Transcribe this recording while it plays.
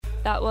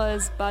That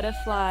was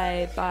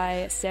Butterfly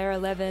by Sarah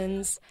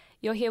Levins.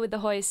 You're here with the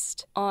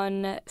Hoist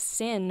on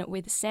Sin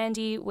with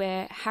Sandie,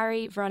 where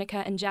Harry,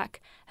 Veronica and Jack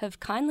have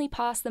kindly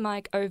passed the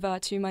mic over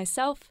to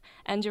myself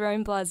and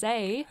Jerome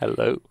Blazé.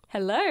 Hello.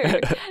 Hello.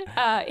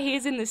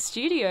 He's in the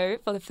studio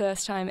for the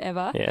first time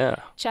ever. Yeah.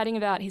 Chatting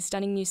about his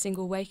stunning new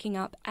single, Waking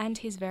Up, and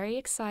his very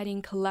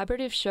exciting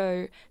collaborative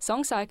show,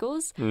 Song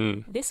Cycles,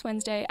 this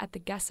Wednesday at the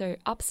Gasso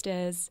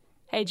upstairs.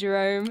 Hey,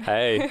 Jerome.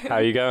 Hey, how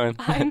you going?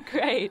 I'm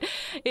great.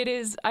 It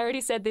is, I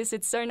already said this,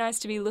 it's so nice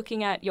to be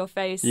looking at your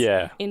face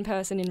in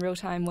person in real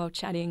time while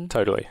chatting.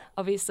 Totally.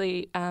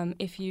 Obviously,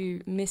 if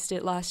you missed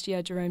it last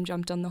year, Jerome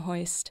jumped on the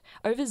Hoist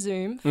over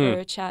Zoom for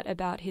a chat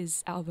about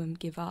his album,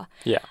 Giver.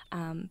 Yeah.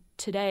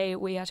 Today,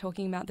 we are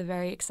talking about the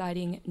very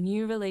exciting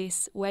new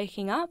release,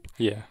 Waking Up.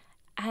 Yeah.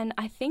 And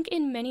I think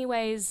in many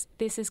ways,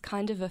 this is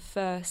kind of a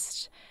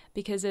first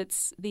because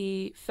it's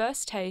the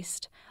first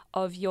taste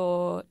of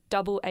your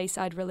double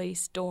A-side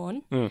release,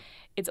 Dawn.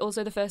 It's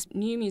also the first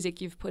new music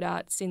you've put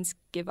out since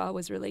Giver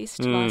was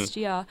released last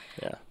year.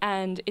 Yeah.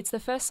 And it's the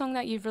first song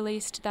that you've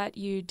released that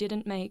you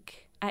didn't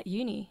make at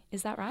uni.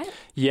 Is that right?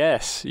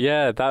 Yes.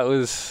 Yeah, that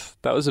was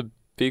a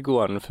big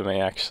one for me,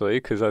 actually,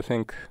 because I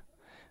think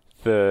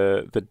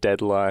the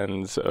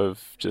deadlines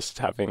of just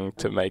having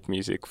to make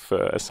music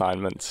for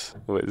assignments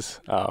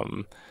was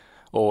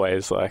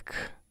always always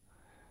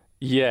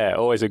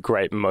a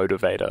great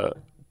motivator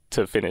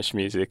to finish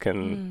music,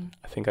 and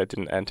I think I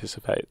didn't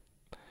anticipate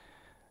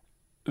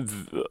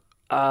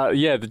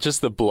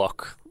just the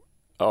block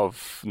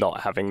of not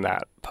having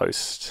that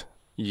post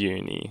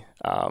uni.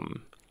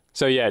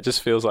 So yeah, it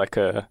just feels like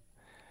a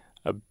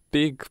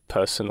big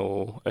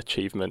personal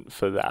achievement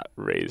for that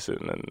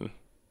reason, and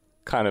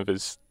kind of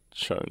has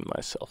shown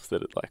myself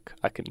that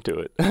I can do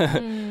it.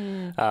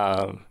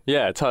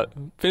 It's hard.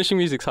 Finishing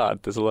music's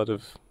hard. There's a lot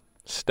of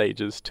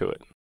stages to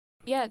it.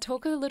 Yeah,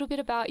 talk a little bit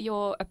about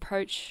your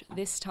approach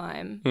this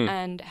time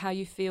and how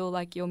you feel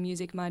like your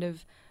music might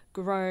have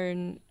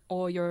grown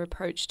or your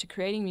approach to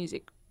creating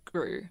music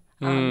grew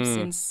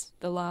since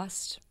the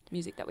last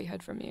music that we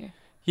heard from you.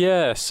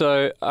 Yeah,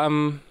 so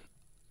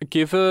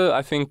Giver,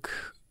 I think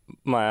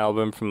my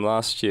album from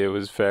last year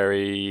was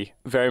very,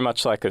 very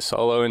much like a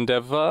solo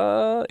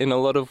endeavour in a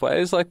lot of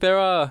ways. Like there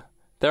are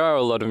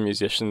a lot of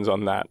musicians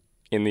on that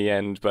in the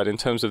end, but in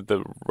terms of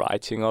the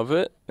writing of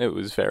it, it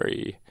was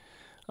very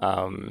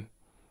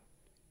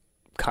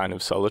kind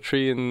of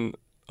solitary in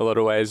a lot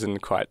of ways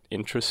and quite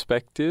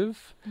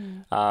introspective.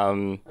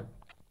 And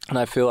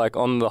I feel like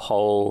on the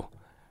whole,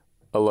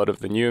 a lot of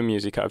the newer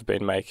music I've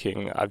been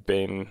making,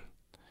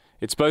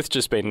 it's both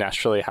just been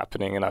naturally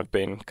happening and I've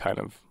been kind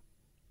of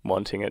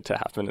wanting it to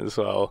happen as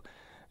well.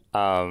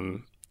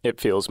 It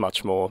feels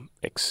much more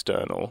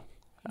external.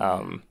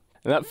 And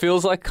that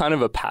feels like kind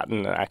of a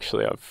pattern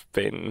actually I've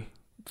been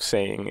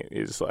seeing,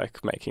 is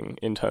like making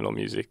internal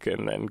music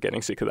and then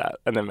getting sick of that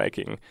and then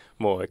making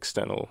more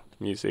external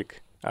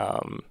music.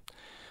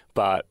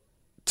 But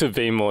to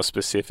be more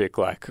specific,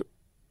 like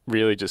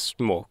really just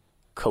more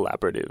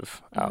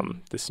collaborative,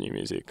 this new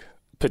music,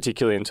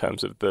 particularly in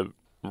terms of the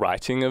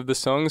writing of the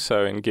songs.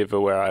 So in Giver,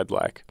 where I'd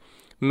like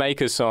make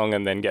a song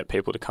and then get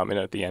people to come in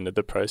at the end of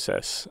the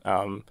process.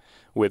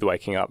 With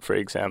Waking Up, for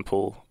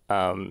example,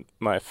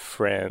 my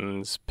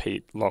friends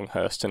Pete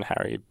Longhurst and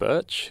Harry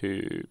Birch,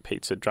 who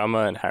Pete's a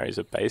drummer and Harry's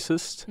a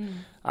bassist,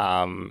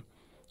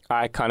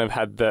 I kind of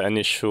had the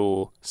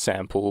initial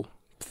sample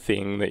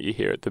thing that you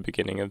hear at the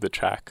beginning of the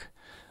track.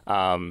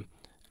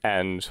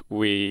 And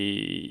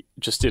we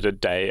just did a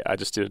day. I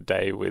just did a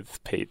day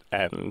with Pete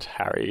and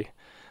Harry,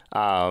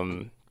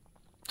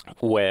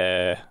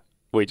 where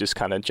we just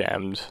kind of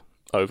jammed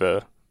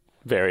over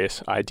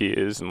various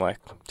ideas and like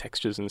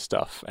textures and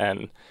stuff.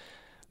 And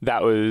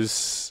that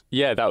was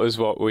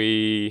what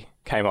we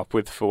came up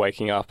with for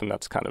Waking Up. And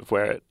that's kind of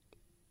where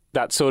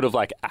that sort of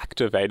like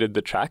activated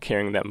the track,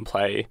 hearing them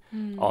play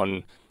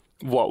on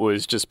what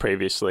was just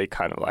previously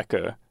kind of like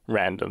a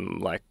random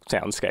like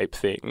soundscape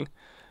thing.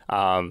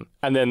 And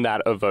then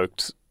that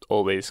evoked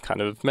all these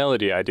kind of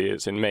melody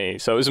ideas in me.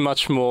 So it was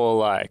much more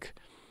like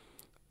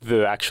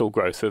the actual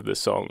growth of the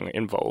song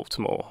involved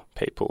more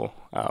people.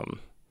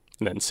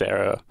 And then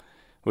Sarah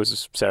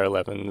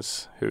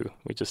Levins, who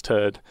we just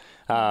heard,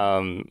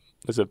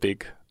 was a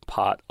big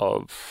part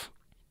of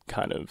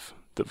kind of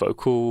the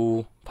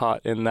vocal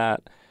part in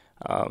that,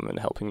 and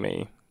helping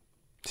me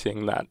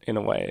sing that in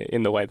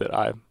the way that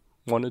I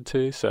wanted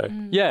to. So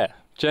yeah,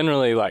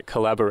 generally like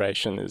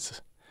collaboration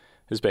has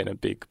been a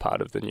big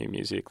part of the new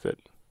music that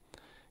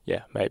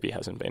maybe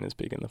hasn't been as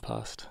big in the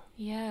past.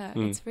 Yeah,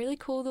 it's really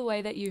cool the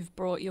way that you've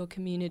brought your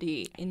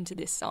community into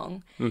this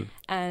song.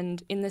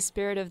 And in the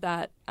spirit of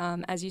that,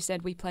 as you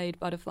said, we played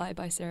Butterfly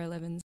by Sarah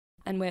Levins.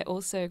 And we're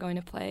also going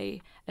to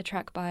play a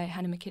track by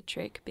Hannah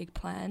McKittrick, Big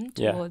Plan,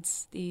 Yeah.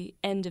 towards the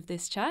end of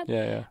this chat.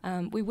 Yeah.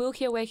 We will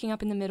hear Waking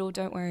Up in the middle,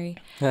 don't worry.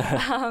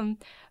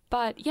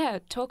 But yeah,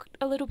 talk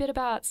a little bit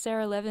about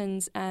Sarah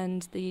Levins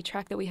and the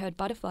track that we heard,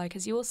 Butterfly,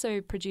 because you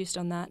also produced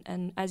on that.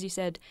 And as you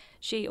said,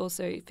 she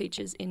also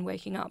features in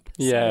Waking Up.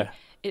 Yeah. So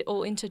it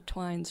all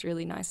intertwines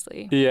really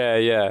nicely.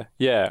 Yeah.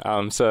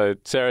 So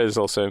Sarah is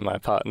also my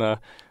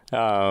partner.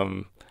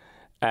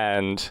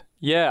 And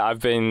yeah, I've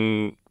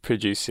been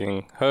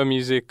producing her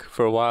music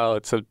for a while.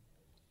 It's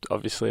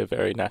obviously a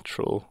very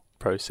natural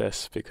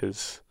process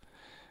because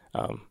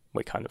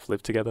we kind of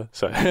live together.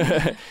 So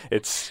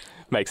it's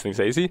makes things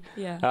easy.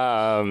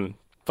 Yeah.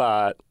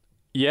 But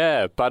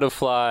yeah,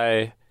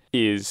 Butterfly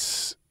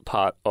is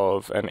part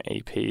of an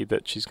EP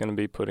that she's going to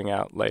be putting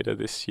out later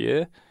this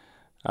year.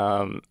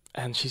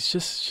 And she's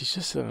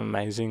just an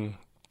amazing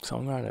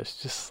songwriter. She's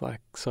just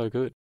like so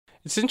good.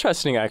 It's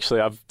interesting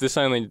actually. I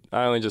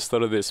only just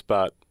thought of this,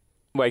 but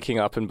Waking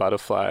Up and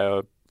Butterfly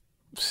are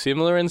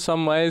similar in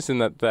some ways in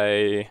that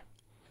they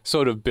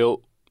sort of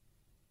built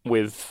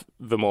with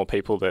the more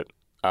people that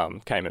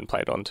came and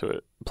played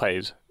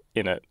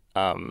in it.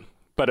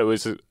 But it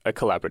was a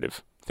collaborative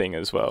thing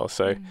as well.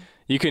 So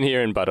you can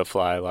hear in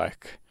Butterfly,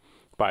 like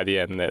by the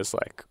end, there's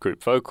like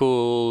group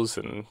vocals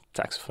and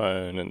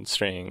saxophone and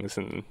strings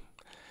and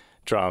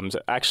drums.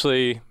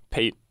 Actually,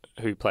 Pete,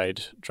 who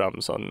played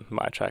drums on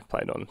my track,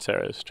 played on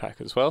Sarah's track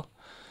as well.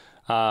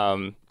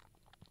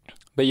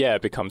 But yeah,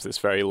 it becomes this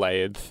very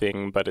layered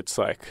thing. But it's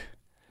like,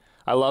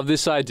 I love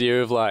this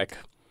idea of like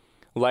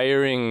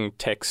layering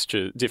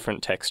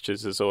different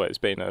textures has always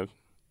been a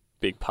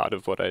big part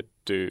of what I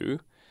do.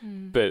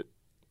 But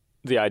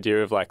the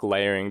idea of like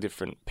layering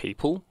different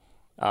people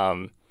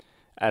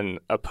and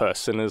a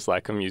person is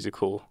like a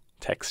musical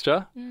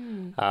texture.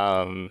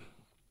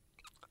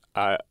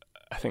 I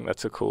think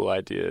that's a cool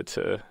idea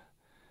to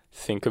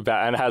think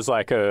about, and has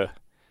like a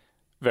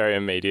very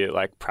immediate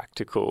like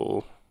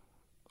practical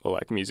or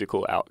like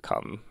musical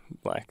outcome.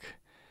 Like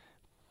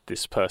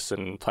this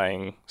person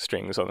playing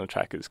strings on the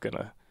track is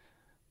gonna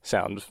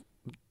sound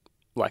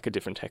like a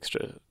different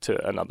texture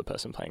to another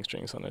person playing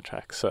strings on the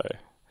track. So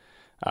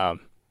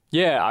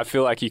yeah, I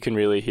feel like you can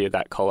really hear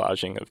that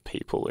collaging of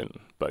people in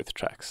both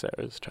tracks,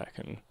 Sarah's track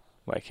and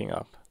Waking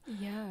Up.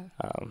 Yeah.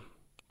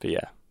 But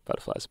yeah,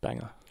 Butterfly's a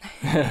banger.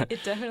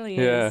 It definitely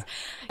is.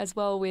 As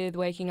well with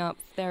Waking Up,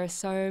 there are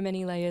so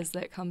many layers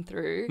that come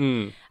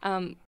through.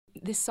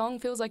 This song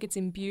feels like it's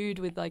imbued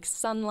with like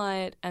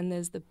sunlight, and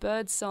there's the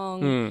bird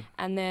song,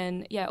 and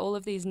then all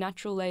of these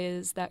natural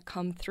layers that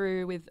come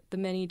through with the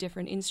many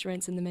different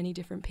instruments and the many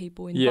different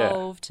people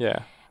involved.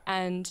 Yeah.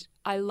 And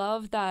I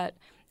love that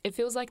it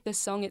feels like the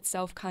song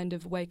itself kind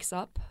of wakes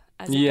up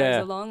as it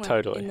goes along, like,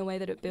 totally. in the way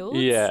that it builds.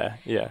 Yeah.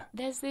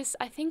 There's this,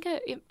 I think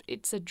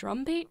it's a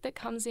drum beat that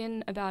comes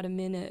in about a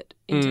minute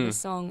into the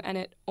song, and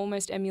it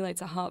almost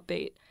emulates a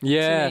heartbeat.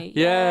 Yeah, to me.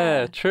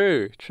 yeah,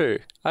 true.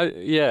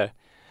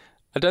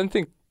 I don't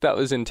think that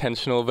was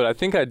intentional, but I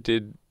think I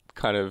did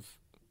kind of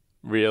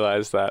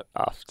realize that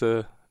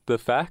after the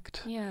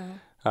fact. Yeah.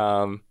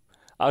 I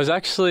was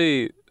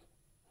actually,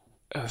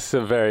 it's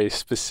a very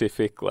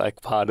specific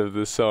like part of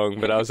the song,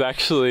 but I was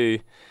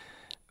actually,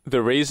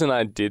 the reason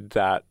I did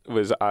that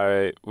was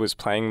I was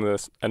playing an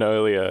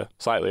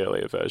slightly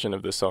earlier version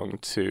of the song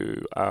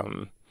to,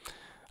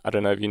 I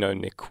don't know if you know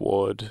Nick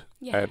Ward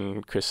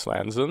and Chris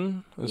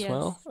Lanzon as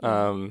well.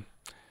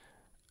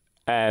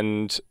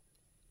 And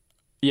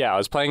yeah, I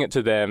was playing it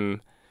to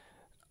them.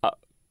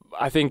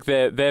 I think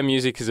their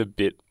music is a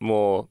bit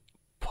more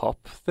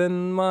pop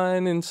than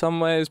mine in some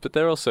ways, but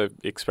they're also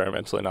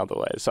experimental in other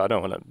ways, so I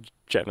don't want to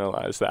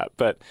generalize that.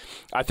 But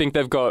I think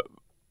they've got,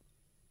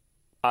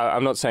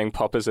 I'm not saying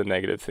pop is a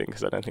negative thing,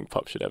 because I don't think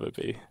pop should ever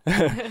be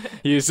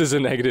used as a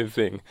negative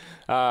thing.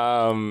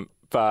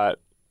 But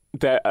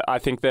I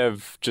think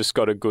they've just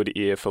got a good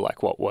ear for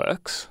like what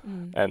works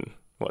and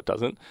what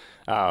doesn't.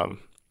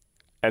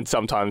 And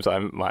sometimes I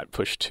might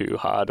push too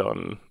hard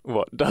on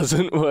what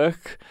doesn't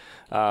work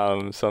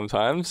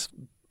sometimes.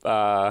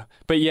 But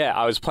yeah,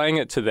 I was playing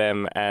it to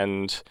them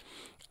and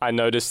I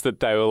noticed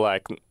that they were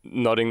like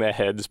nodding their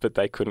heads, but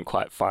they couldn't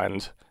quite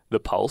find the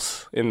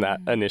pulse in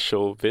that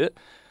initial bit.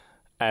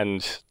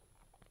 And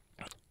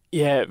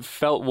yeah, it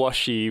felt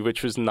washy,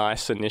 which was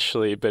nice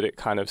initially, but it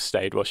kind of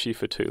stayed washy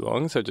for too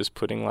long. So just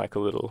putting like a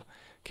little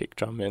kick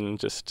drum in,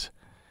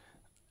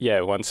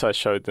 once I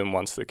showed them,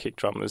 once the kick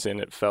drum was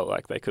in, it felt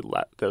like they could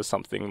there was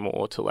something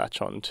more to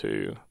latch on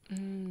to,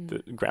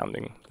 the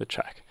grounding the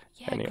track.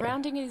 Yeah, anyway.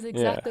 Grounding is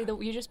exactly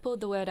you just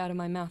pulled the word out of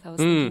my mouth. I was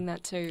thinking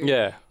that too.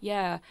 Yeah.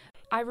 Yeah.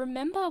 I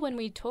remember when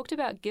we talked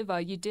about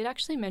Giver, you did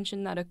actually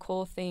mention that a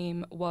core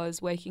theme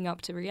was waking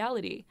up to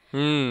reality,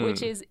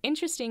 which is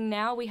interesting.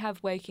 Now we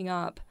have Waking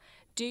Up.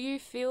 Do you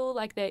feel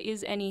like there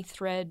is any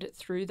thread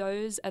through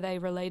those? Are they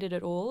related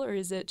at all, or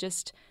is it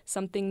just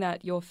something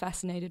that you're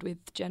fascinated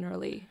with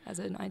generally as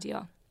an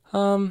idea?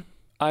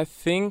 I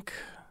think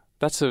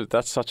that's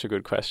such a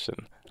good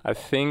question. I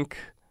think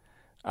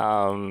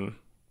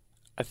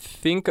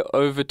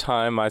over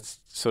time I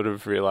sort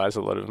of realize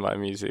a lot of my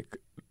music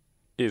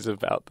is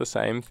about the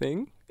same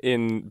thing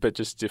but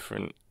just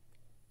different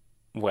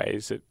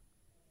ways at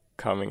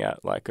coming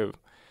at like a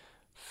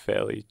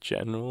fairly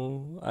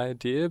general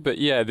idea. But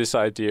yeah, this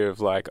idea of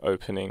like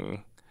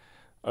opening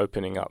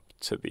up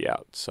to the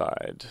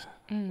outside,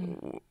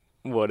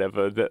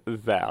 whatever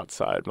the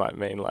outside might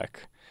mean,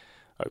 like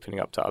opening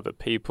up to other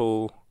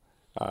people,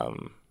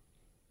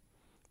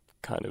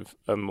 kind of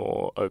a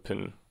more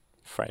open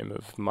frame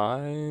of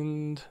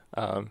mind.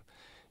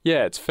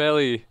 Yeah, it's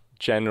fairly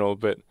general,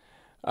 but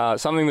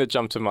something that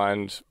jumped to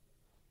mind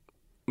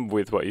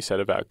with what you said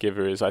about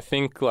Giver is I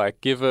think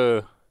like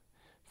Giver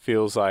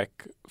felt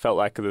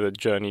like the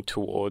journey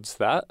towards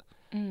that,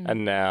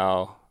 and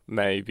now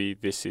maybe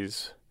this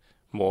is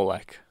more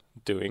like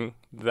doing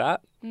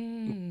that,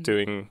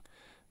 doing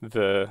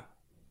the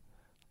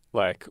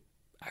like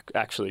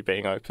actually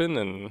being open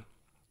and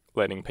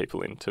letting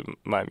people into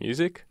my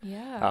music.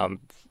 Yeah.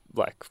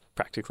 Like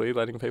practically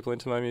letting people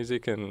into my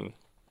music, and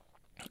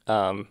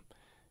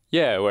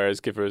yeah,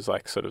 whereas Giver is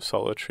like sort of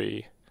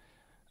solitary,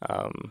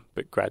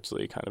 but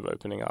gradually kind of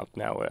opening up.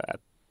 Now we're at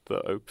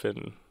the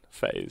open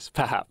phase,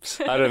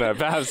 perhaps. I don't know,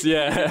 perhaps,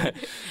 yeah.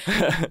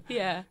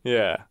 Yeah.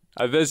 Yeah.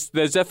 There's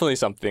definitely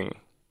something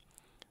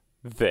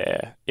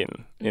there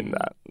in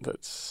that.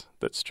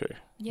 That's true.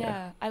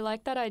 Yeah, I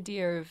like that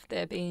idea of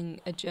there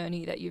being a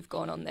journey that you've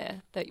gone on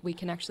there that we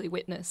can actually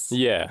witness.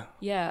 Yeah.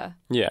 Yeah.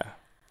 Yeah.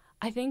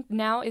 I think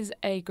now is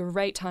a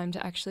great time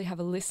to actually have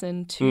a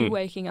listen to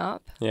Waking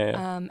Up.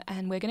 Yeah.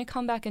 And we're going to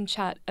come back and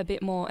chat a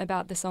bit more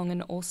about the song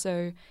and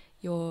also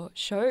your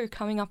show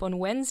coming up on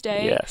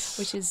Wednesday, yes,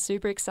 which is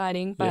super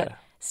exciting. But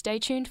stay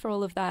tuned for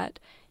all of that.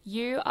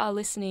 You are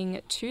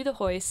listening to The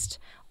Hoist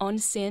on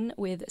SYN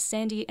with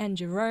Sandie and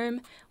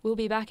Jerome. We'll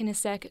be back in a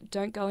sec.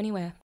 Don't go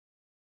anywhere.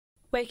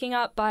 Waking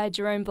Up by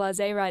Jerome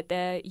Blazé right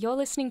there. You're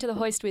listening to The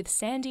Hoist with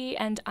Sandie,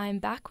 and I'm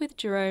back with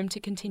Jerome to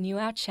continue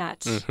our chat.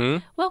 Mm-hmm.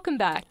 Welcome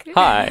back.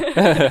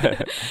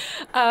 Hi.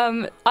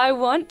 I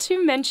want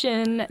to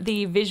mention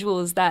the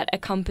visuals that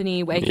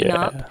accompany Waking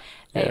Up.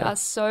 They are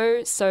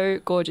so, so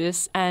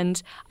gorgeous,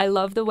 and I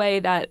love the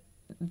way that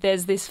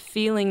there's this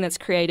feeling that's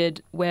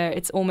created where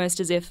it's almost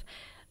as if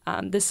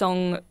the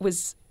song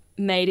was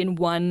made in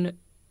one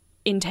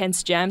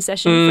intense jam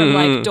session from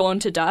like dawn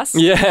to dusk.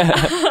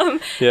 Yeah.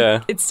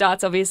 Yeah. It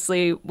starts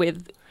obviously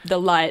with the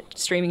light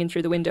streaming in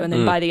through the window, and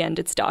then by the end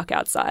it's dark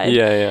outside.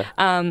 Yeah,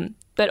 yeah.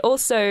 But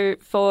also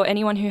for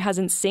anyone who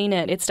hasn't seen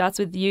it, it starts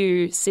with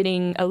you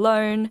sitting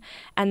alone,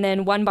 and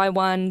then one by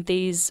one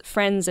these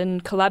friends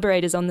and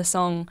collaborators on the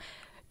song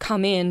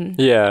come in,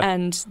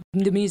 and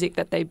the music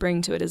that they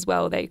bring to it as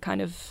well, they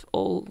kind of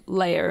all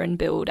layer and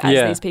build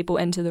as these people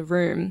enter the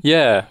room.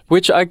 Yeah,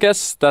 which I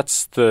guess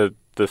that's the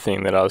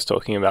thing that I was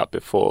talking about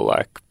before,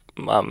 like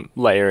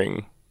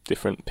layering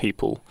different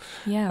people.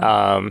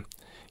 Yeah.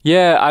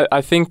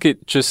 I think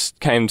it just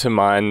came to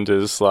mind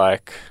as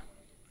like,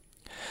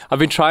 I've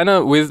been trying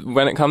to,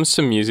 when it comes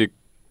to music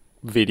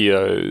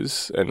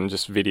videos and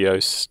just video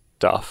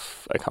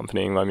stuff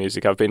accompanying my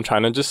music, I've been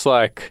trying to just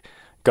like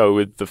go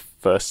with the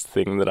first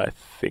thing that I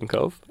think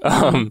of,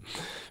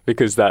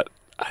 because that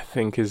I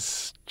think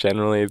is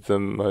generally the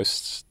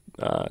most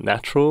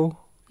natural.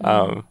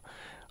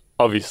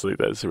 Obviously,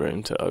 there's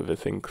room to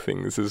overthink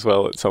things as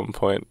well at some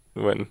point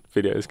when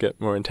videos get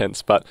more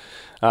intense. But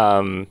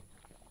I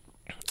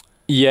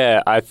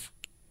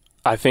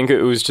think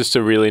it was just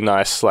a really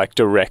nice, like,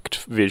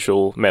 direct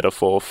visual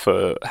metaphor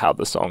for how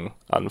the song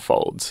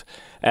unfolds,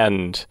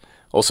 and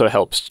also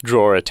helps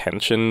draw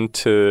attention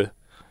to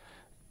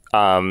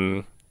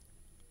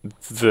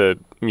the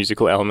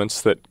musical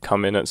elements that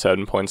come in at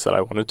certain points that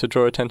I wanted to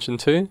draw attention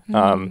to.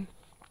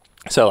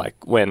 So, like,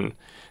 when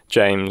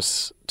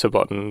James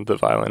Tobotton, the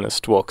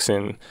violinist, walks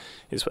in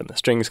is when the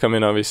strings come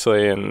in,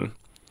 obviously, and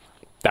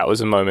that was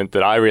a moment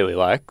that I really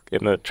like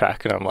in the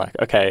track, and I'm like,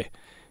 okay,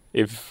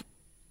 if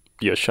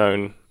you're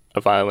shown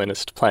a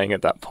violinist playing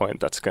at that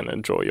point, that's going to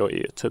draw your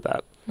ear to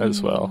that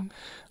as well.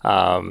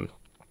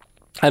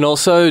 And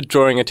also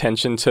drawing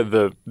attention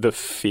to the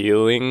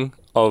feeling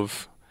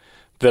of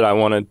that I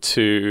wanted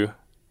to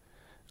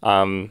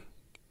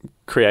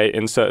create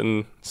in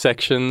certain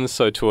sections.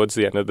 So towards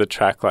the end of the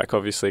track, like,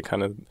 obviously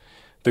kind of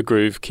the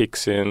groove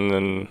kicks in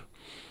and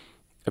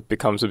it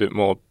becomes a bit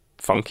more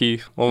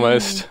funky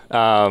almost.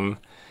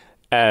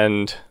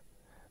 And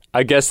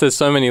I guess there's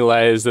so many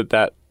layers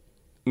that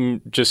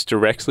just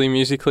directly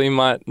musically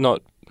might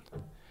not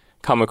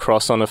come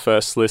across on a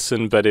first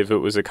listen, but if it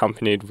was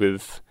accompanied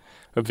with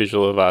a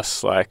visual of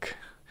us like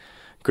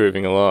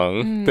grooving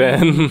along,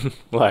 then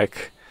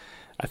like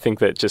I think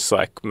that just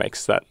like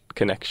makes that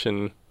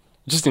connection,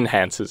 just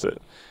enhances it.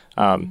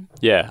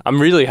 Yeah, I'm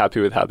really happy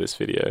with how this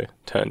video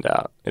turned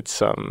out.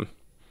 It's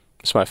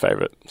my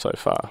favorite so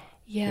far.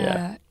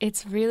 Yeah,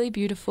 it's really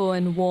beautiful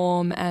and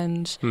warm,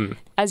 and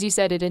as you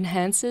said, it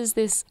enhances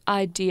this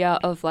idea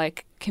of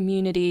like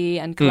community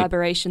and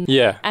collaboration.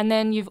 Yeah. And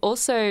then you've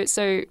also,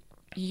 so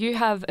you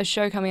have a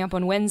show coming up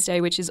on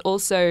Wednesday, which is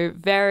also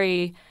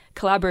very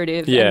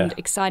collaborative and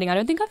exciting. I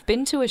don't think I've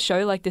been to a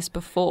show like this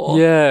before.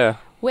 Yeah.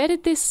 Where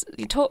did this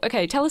talk?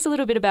 Okay, tell us a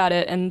little bit about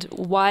it, and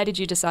why did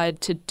you decide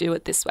to do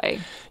it this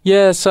way?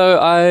 Yeah, so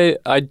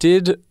I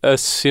did a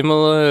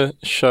similar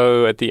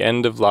show at the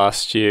end of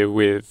last year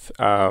with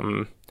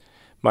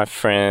my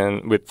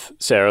friend, with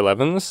Sarah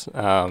Levins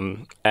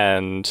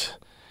and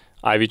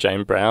Ivy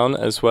Jane Brown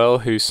as well,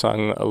 who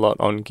sung a lot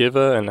on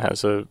Giver and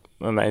has an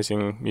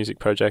amazing music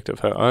project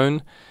of her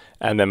own.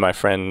 And then my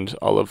friend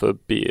Oliver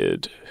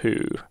Beard,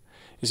 who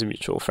is a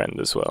mutual friend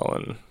as well.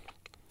 And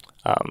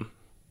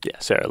yeah,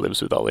 Sarah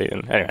lives with Ollie.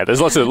 And anyway, there's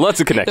lots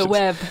of connections.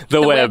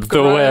 The web.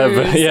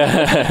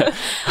 Yeah.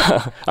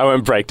 I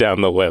won't break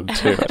down the web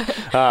too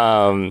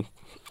much.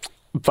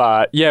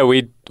 But yeah,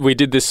 we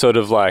did this sort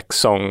of like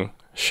song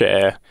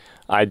share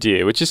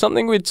idea, which is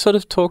something we'd sort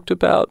of talked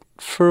about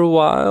for a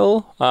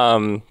while.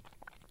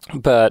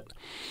 But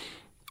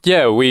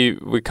yeah, we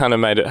kind of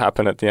made it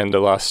happen at the end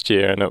of last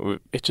year, and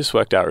it just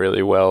worked out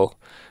really well.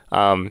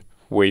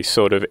 We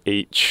sort of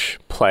each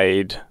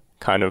played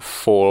kind of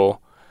 4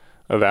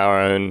 of our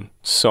own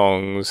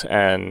songs,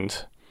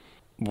 and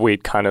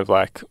we'd kind of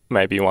like,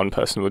 maybe one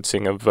person would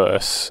sing a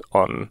verse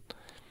on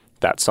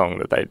that song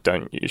that they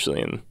don't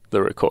usually in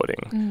the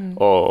recording,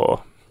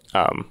 or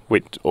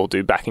we'd all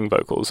do backing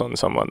vocals on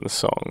someone's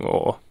song,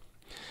 or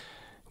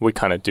we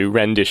kind of do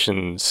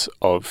renditions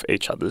of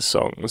each other's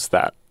songs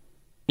that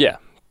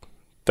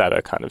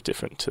are kind of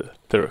different to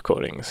the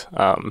recordings.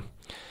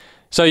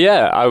 So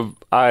yeah,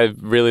 I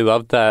really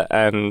loved that,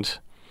 and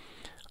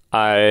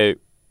I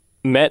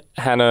met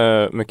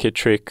Hannah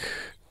McKittrick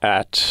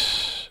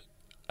at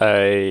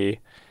a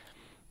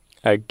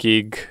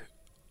gig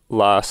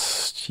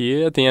last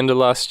year, at the end of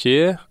last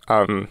year.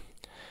 I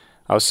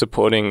was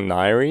supporting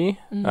Nairi,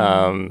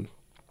 and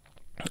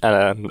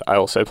I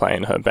also play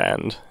in her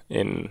band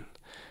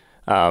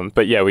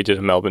but yeah, we did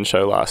a Melbourne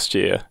show last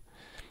year,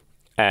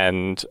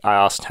 and I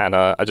asked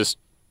Hannah, I just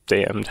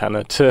DM'd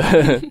Hannah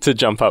to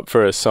jump up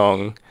for a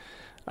song,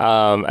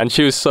 and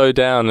she was so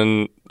down,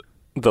 and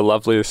the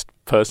loveliest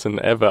person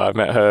ever. I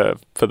met her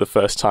for the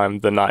first time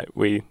the night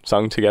we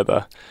sung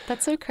together.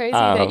 That's so crazy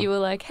that you were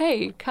like,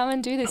 hey, come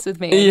and do this with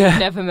me. And you've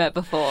never met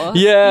before.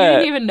 Yeah. You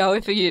didn't even know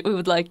if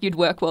you'd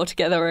work well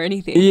together or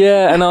anything.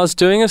 Yeah, and I was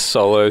doing a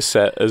solo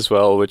set as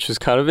well, which was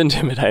kind of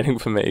intimidating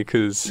for me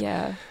because,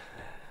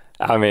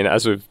 I mean,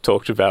 as we've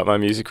talked about, my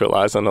music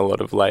relies on a lot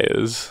of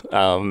layers.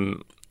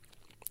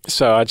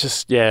 So I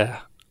just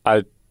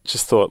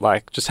thought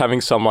like just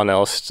having someone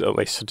else at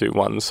least to do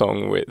one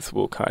song with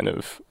will kind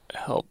of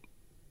help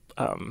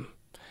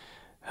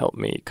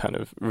me kind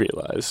of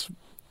realize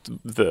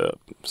the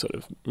sort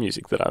of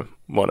music that I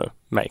want to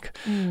make.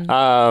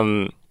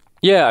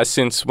 I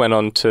since went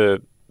on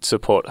to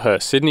support her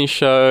Sydney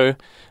show.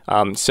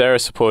 Sarah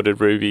supported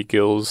Ruby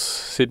Gill's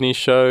Sydney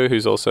show,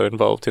 who's also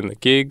involved in the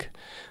gig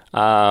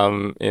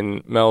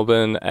in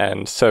Melbourne,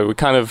 and so we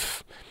kind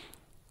of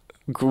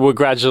were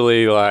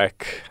gradually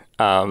like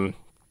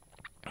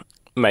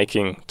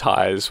making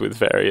ties with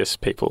various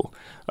people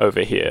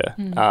over here.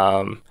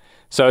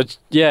 So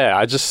yeah,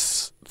 I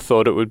just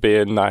thought it would be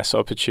a nice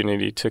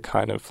opportunity to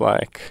kind of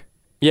like,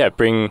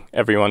 bring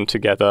everyone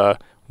together.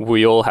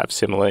 We all have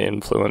similar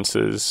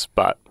influences,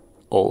 but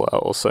all are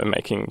also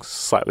making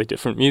slightly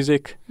different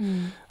music.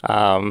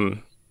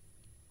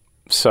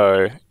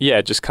 So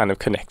yeah, just kind of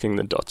connecting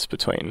the dots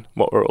between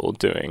what we're all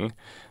doing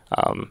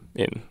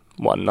in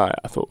one night,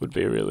 I thought would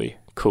be a really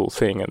cool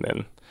thing. And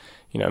then,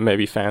 you know,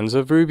 maybe fans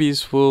of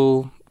Ruby's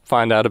will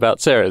find out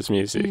about Sarah's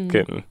music,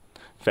 and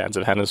fans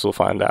of Hannah's will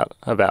find out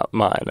about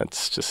mine.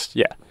 It's just,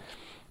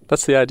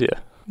 that's the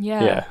idea.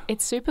 Yeah,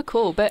 it's super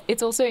cool. But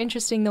it's also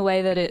interesting the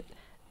way that it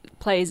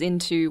plays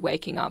into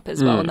Waking Up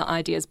as well, and the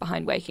ideas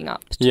behind Waking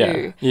Up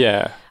too.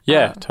 Yeah,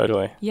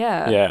 totally.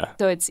 Yeah.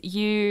 So it's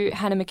you,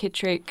 Hannah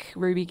McKittrick,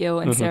 Ruby Gill,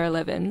 and Sarah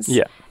Levins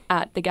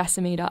at the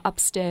Gasometer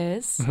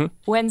upstairs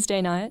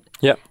Wednesday night.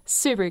 Yeah.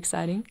 Super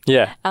exciting.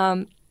 Yeah.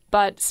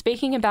 But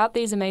speaking about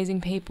these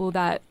amazing people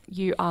that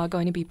you are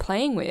going to be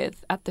playing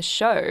with at the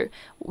show,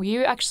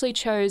 you actually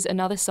chose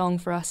another song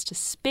for us to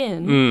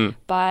spin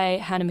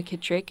by Hannah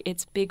McKittrick.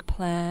 It's Big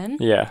Plan.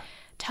 Yeah.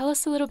 Tell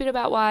us a little bit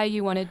about why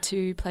you wanted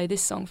to play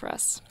this song for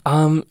us.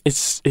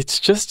 It's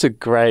just a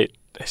great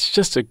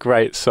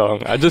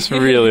song. I just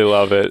really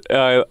love it.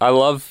 I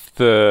love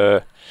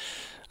the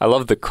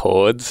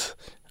chords.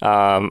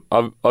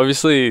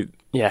 Obviously,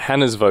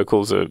 Hannah's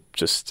vocals are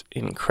just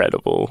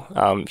incredible.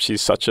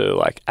 She's such a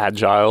like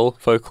agile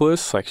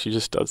vocalist. Like she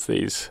just does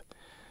these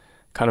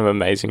kind of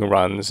amazing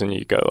runs, and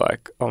you go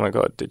like, oh my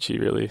God, did she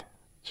really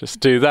just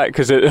do that?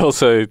 Because it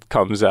also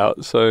comes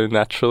out so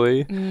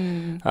naturally.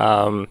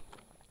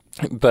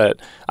 But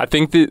I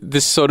think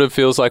this sort of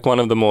feels like one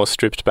of the more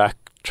stripped back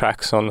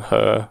tracks on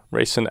her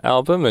recent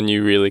album, and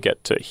you really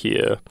get to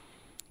hear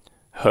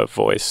her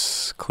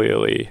voice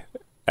clearly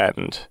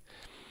and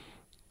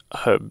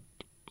her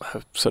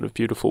sort of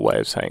beautiful way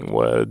of saying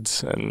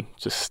words, and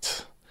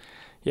just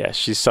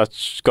she's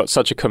got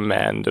such a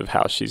command of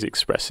how she's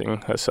expressing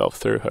herself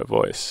through her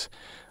voice.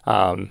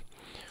 And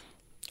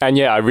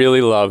I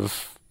really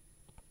love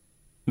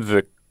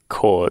the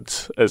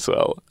chords as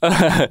well,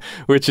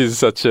 which is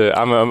such a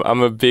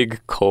I'm a big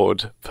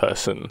chord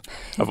person.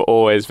 I've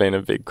always been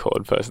a big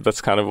chord person.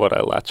 That's kind of what I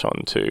latch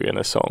on to in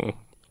a song,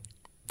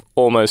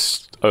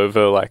 almost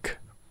over like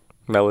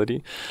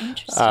melody.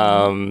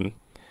 Interesting.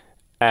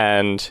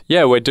 And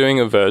yeah, we're doing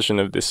a version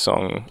of this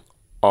song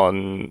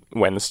on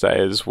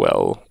Wednesday as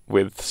well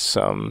with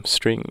some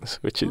strings,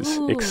 which is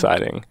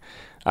exciting.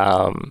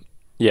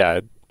 Yeah,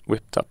 I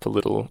whipped up a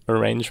little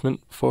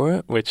arrangement for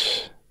it,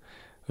 which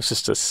was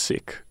just a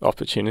sick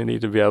opportunity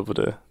to be able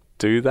to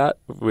do that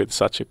with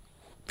such a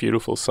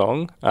beautiful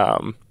song.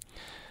 And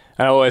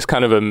I always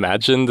kind of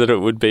imagined that it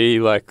would be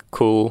like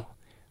cool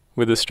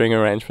with a string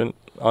arrangement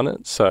on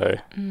it. So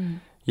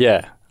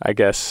yeah, I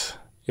guess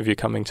if you're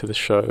coming to the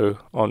show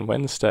on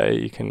Wednesday,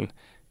 you can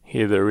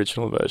hear the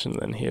original version,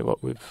 then hear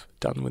what we've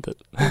done with it.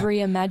 The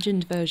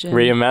reimagined version.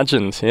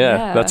 Reimagined,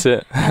 yeah, that's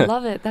it. I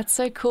love it. That's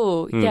so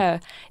cool. Yeah.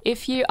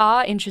 If you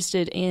are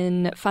interested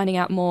in finding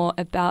out more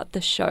about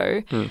the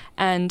show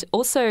and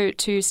also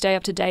to stay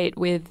up to date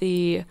with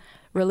the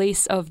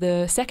release of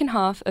the second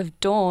half of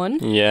Dawn,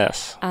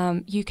 yes,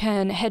 you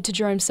can head to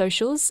Jerome's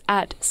socials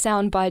at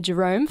Sound by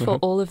Jerome for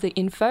all of the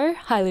info.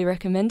 Highly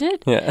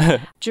recommended.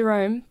 Yeah.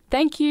 Jerome,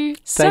 thank you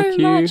so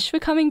much for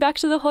coming back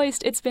to the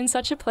Hoist. It's been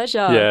such a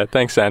pleasure. Yeah,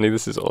 thanks, Sandie.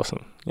 This is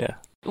awesome. Yeah.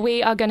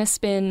 We are going to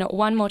spin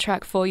one more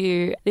track for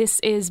you. This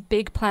is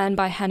Big Plan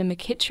by Hannah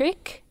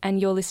McKittrick, and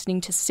you're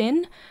listening to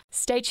Sin.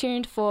 Stay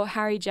tuned for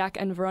Harry, Jack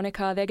and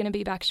Veronica. They're going to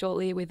be back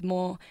shortly with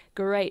more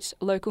great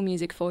local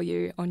music for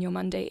you on your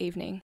Monday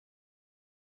evening.